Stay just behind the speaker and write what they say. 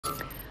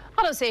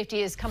Auto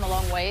safety has come a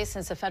long way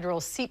since the federal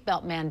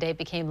seatbelt mandate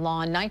became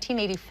law in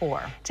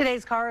 1984.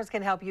 Today's cars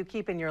can help you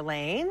keep in your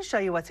lane, show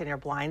you what's in your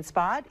blind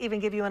spot, even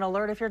give you an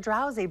alert if you're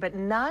drowsy. But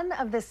none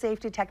of this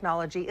safety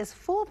technology is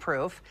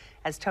foolproof,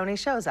 as Tony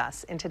shows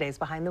us in today's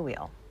Behind the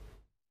Wheel.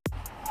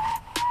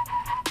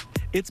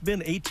 It's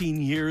been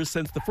 18 years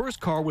since the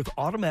first car with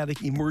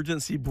automatic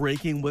emergency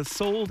braking was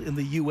sold in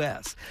the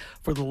U.S.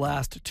 For the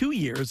last 2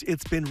 years,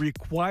 it's been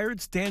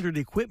required standard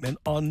equipment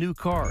on new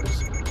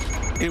cars.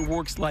 It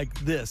works like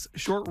this.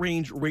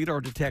 Short-range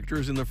radar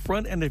detectors in the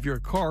front end of your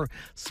car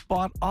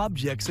spot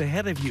objects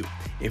ahead of you.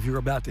 If you're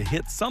about to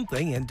hit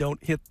something and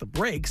don't hit the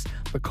brakes,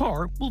 the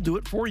car will do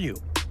it for you.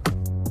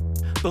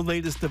 The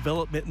latest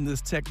development in this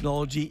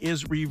technology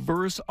is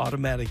reverse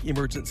automatic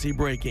emergency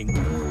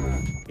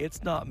braking.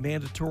 It's not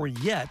mandatory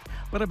yet,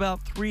 but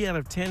about 3 out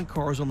of 10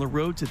 cars on the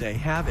road today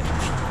have it.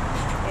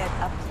 It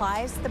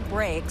applies the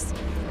brakes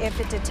if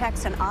it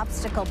detects an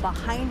obstacle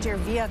behind your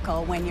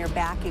vehicle when you're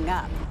backing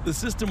up. The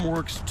system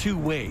works 2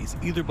 ways,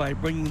 either by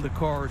bringing the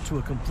car to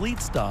a complete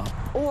stop,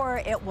 or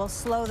it will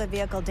slow the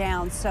vehicle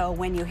down so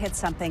when you hit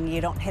something, you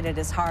don't hit it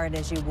as hard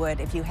as you would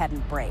if you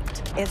hadn't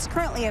braked. It's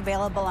currently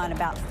available on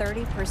about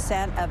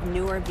 30% of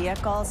newer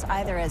vehicles,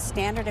 either as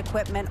standard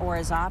equipment or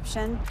as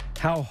option.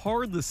 How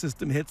hard the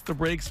system hits the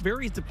brakes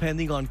varies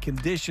depending on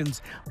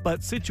conditions,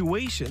 but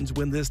situations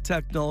when this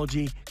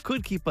technology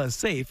could keep us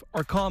safe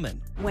are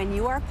common. When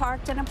you are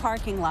parked in a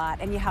parking lot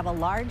and you have a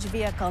large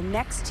vehicle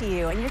next to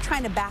you and you're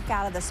trying to back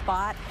out of the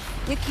spot,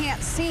 you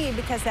can't see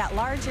because that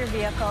larger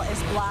vehicle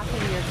is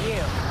blocking your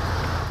view.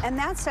 And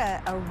that's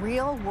a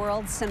real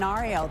world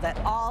scenario that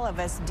all of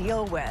us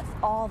deal with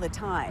all the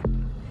time.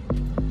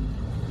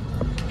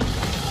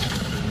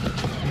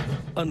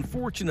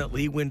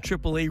 Unfortunately, when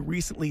AAA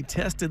recently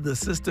tested the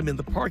system in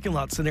the parking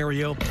lot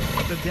scenario,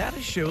 the data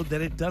showed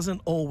that it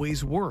doesn't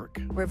always work.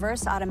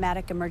 Reverse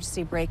automatic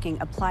emergency braking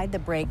applied the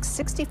brakes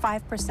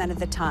 65% of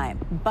the time,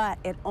 but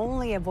it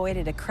only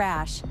avoided a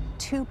crash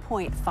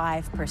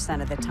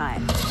 2.5% of the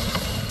time.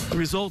 The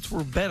results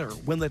were better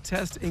when the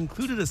test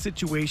included a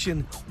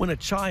situation when a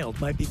child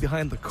might be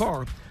behind the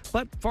car,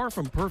 but far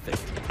from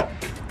perfect.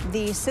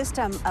 The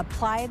system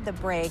applied the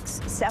brakes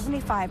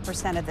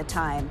 75% of the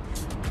time,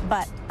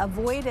 but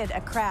avoided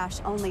a crash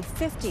only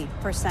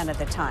 50% of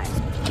the time.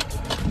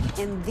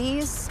 In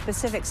these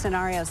specific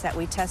scenarios that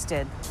we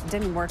tested, it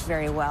didn't work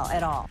very well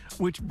at all.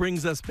 Which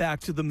brings us back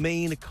to the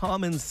main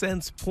common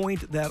sense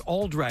point that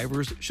all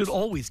drivers should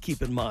always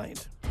keep in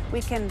mind.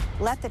 We can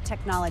let the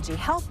technology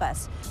help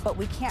us, but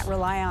we can't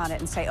rely on it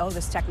and say, oh,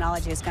 this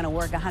technology is going to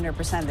work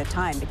 100% of the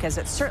time, because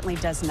it certainly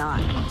does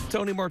not.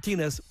 Tony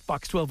Martinez,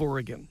 Fox 12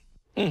 Oregon.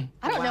 I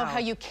don't know how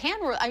you can.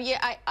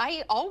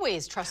 I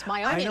always trust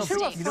my own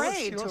instinct. I'm too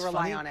afraid to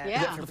rely on it.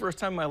 Yeah. For the first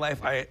time in my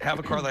life, I have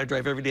a car that I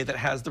drive every day that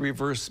has the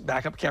reverse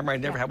backup camera. I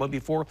never had one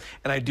before.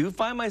 And I do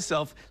find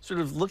myself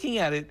sort of looking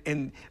at it,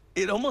 and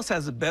it almost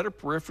has a better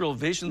peripheral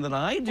vision than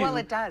I do. Well,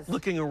 it does.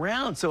 Looking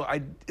around. So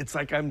it's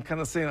like I'm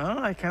kind of saying, oh,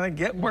 I kind of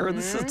get where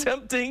this is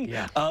tempting.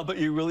 Yeah. But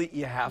you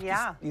have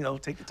to,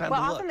 take the time to look.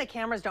 Well, often the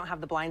cameras don't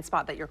have the blind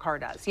spot that your car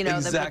does. You know,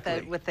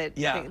 exactly. with the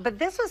yeah. thing. But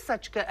this was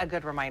such a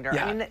good reminder.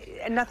 Yeah. I mean,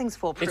 nothing's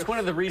foolproof. It's one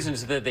of the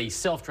reasons that the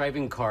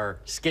self-driving car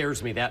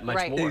scares me that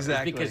much more.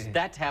 Exactly. Because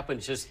that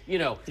happens just,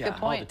 all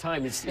the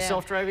time. It's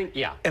self-driving.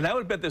 Yeah. And I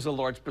would bet there's a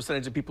large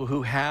percentage of people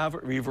who have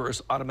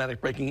reverse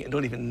automatic braking and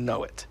don't even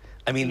know it.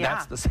 I mean,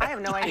 that's the sound. I have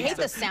no idea. I hate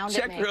the sound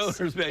Check it makes. your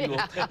owner's manual.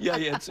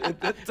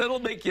 That'll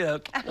make you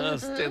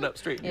stand up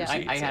straight in your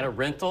seat. I had a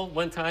rental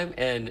one time,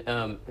 and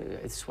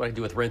it's what I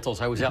do with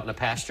rentals. I was out in a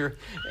pasture,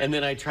 and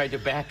then I tried to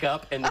back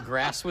up, and the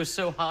grass was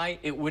so high,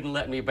 it wouldn't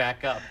let me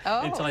back up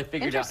until I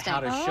figured out how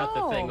to shut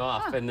the thing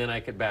off, and then I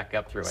could back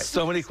up through it.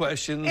 So many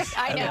questions.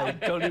 I know. I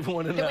don't even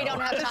want to know. We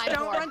don't have time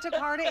Don't rent a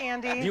car to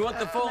Andy. Do you want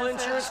the full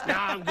insurance? No,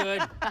 I'm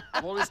good.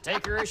 We'll just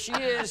take her as she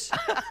is.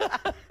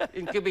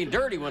 It could be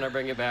dirty when I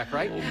bring it back,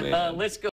 right? Oh, man. Let's go.